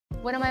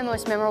One of my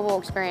most memorable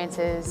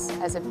experiences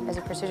as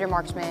a precision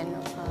marksman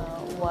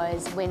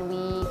was when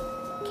we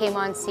came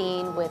on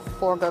scene with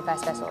 4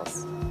 go-fast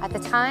vessels. At the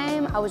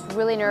time, I was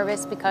really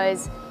nervous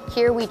because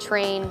here we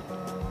train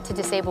to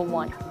disable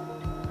 1.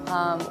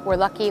 We're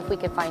lucky if we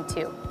could find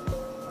 2.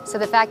 So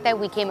the fact that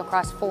we came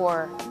across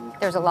 4,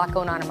 there's a lot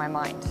going on in my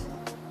mind.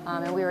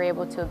 And we were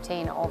able to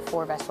obtain all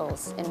 4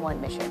 vessels in one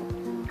mission,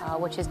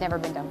 which has never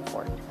been done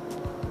before.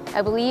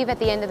 I believe at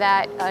the end of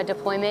that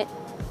deployment,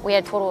 we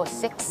had a total of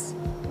 6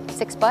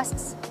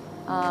 busts,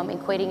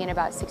 equating in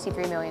about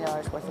 $63 million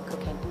worth of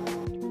cocaine.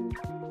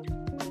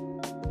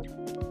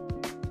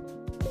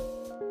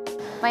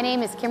 My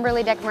name is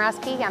Kimberly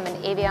Dechmerowski. I'm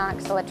an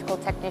avionics electrical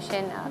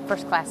technician,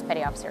 first class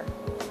petty officer.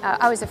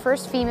 I was the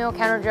first female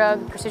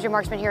counter-drug precision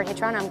marksman here at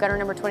HITRON. I'm gunner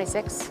number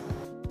 26.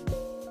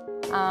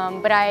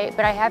 But I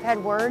have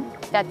had word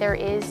that there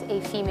is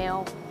a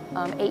female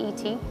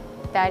AET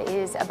that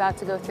is about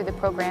to go through the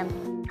program.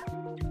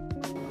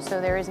 So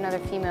there is another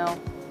female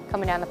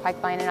coming down the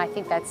pipeline, and I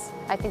think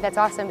that's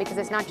awesome because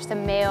it's not just a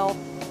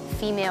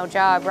male-female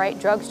job, right?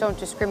 Drugs don't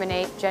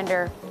discriminate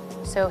gender,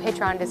 so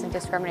HITRON doesn't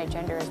discriminate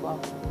gender as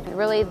well. And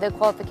really, the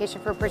qualification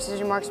for a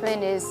precision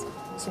marksman is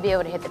to be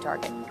able to hit the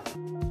target.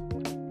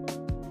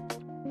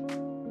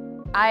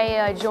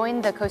 I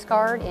joined the Coast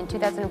Guard in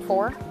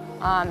 2004.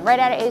 Right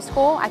out of A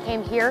school, I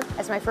came here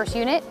as my first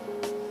unit.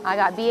 I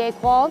got BA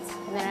quals,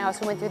 and then I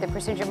also went through the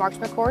precision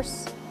marksman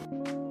course.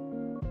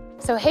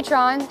 So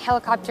HITRON,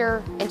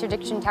 Helicopter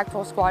Interdiction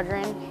Tactical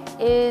Squadron,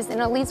 is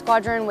an elite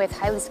squadron with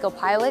highly skilled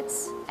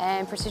pilots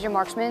and precision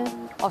marksmen,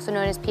 also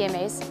known as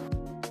PMAs,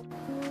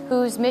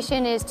 whose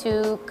mission is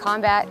to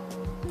combat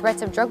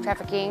threats of drug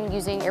trafficking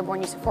using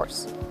airborne use of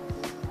force.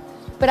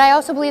 But I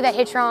also believe that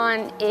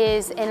HITRON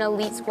is an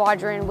elite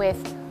squadron with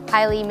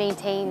highly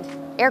maintained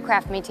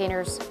aircraft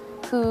maintainers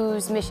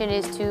whose mission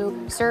is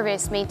to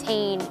service,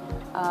 maintain,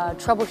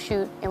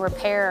 troubleshoot, and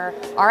repair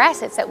our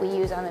assets that we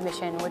use on the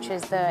mission, which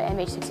is the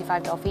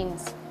MH-65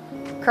 Dolphins.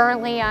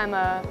 Currently, I'm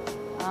a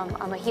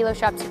helo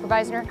shop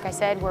supervisor. Like I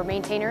said, we're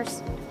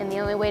maintainers, and the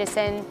only way to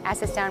send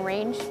assets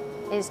downrange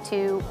is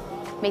to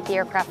make the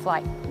aircraft fly.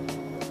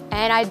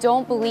 And I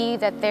don't believe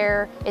that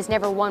there is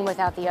never one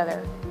without the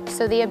other.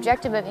 So the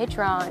objective of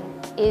HITRON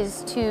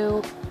is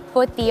to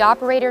put the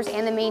operators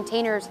and the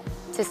maintainers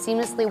to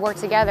seamlessly work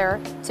together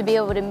to be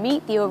able to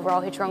meet the overall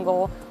HITRON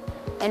goal,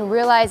 and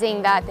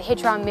realizing that the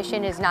HITRON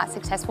mission is not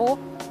successful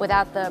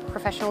without the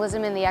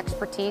professionalism and the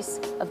expertise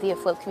of the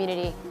afloat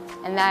community,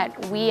 and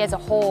that we as a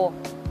whole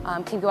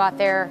can go out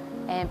there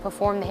and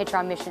perform the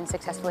HITRON mission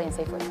successfully and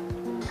safely.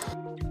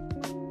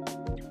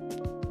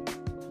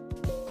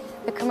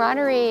 The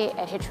camaraderie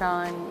at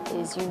HITRON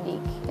is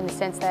unique in the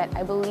sense that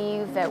I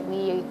believe that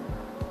we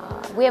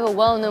have a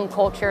well-known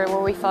culture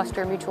where we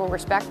foster mutual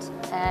respect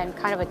and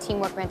kind of a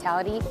teamwork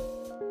mentality.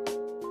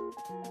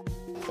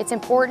 It's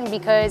important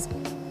because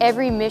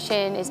every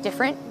mission is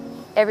different,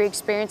 every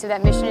experience of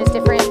that mission is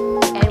different,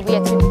 and we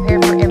have to be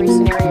prepared for every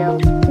scenario.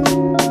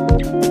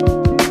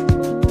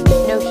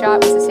 No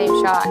shot was the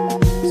same shot,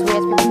 so we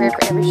have to be prepared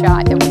for every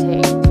shot that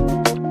we take.